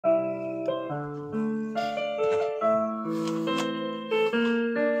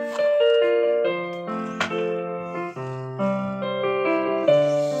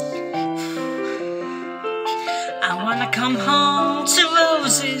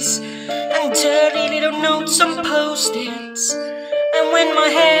dirty little notes on post-its. And when my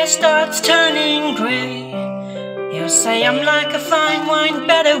hair starts turning grey, he'll say I'm like a fine wine,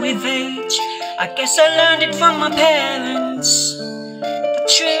 better with age. I guess I learned it from my parents.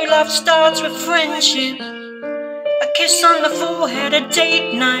 The true love starts with friendship, a kiss on the forehead, a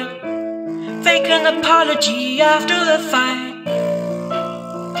date night, fake an apology after a fight.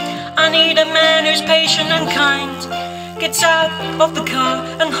 I need a man who's patient and kind, gets out of the car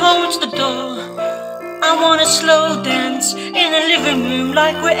and holds the door. I want a slow dance in a living room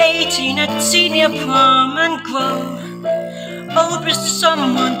like we're 18 at senior prom, and grow old with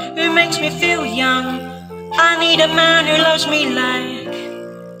someone who makes me feel young. I need a man who loves me like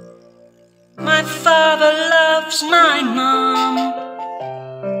my father loves my mom.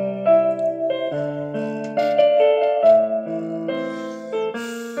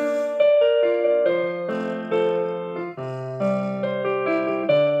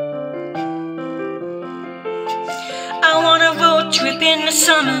 I want a road trip in the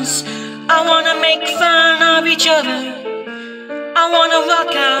summers. I wanna make fun of each other. I wanna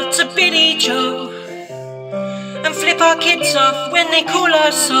rock out to Billy Joe and flip our kids off when they call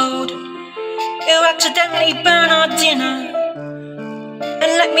us old. He'll accidentally burn our dinner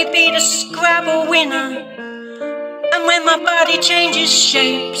and let me be the Scrabble winner. And when my body changes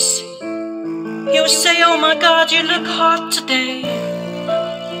shapes, he'll say, oh my God, you look hot today.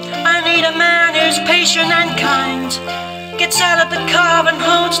 I need a man who's patient and kind, gets out of the car and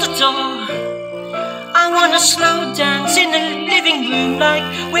holds the door. I want a slow dance in the living room like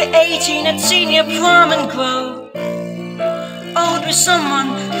we're 18 at senior prom, and grow old with someone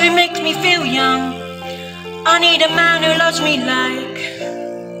who makes me feel young. I need a man who loves me like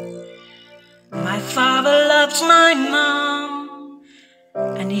my father loves my mom.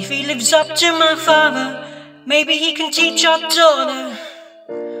 And if he lives up to my father, maybe he can teach our daughter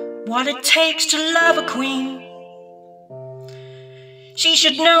what it takes to love a queen. She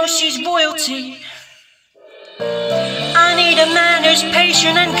should know she's royalty. I need a man who's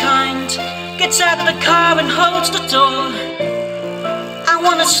patient and kind, gets out of the car and holds the door. I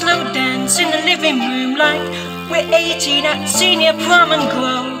want a slow dance in the living room like we're 18 at senior prom, and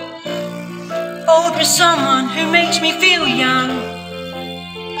grow old with someone who makes me feel young.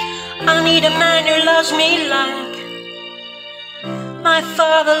 I need a man who loves me like my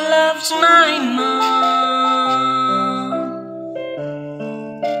father loves my mom.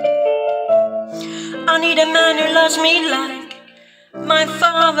 I need a man who loves me like my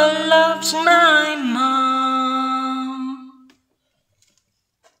father loves my mom.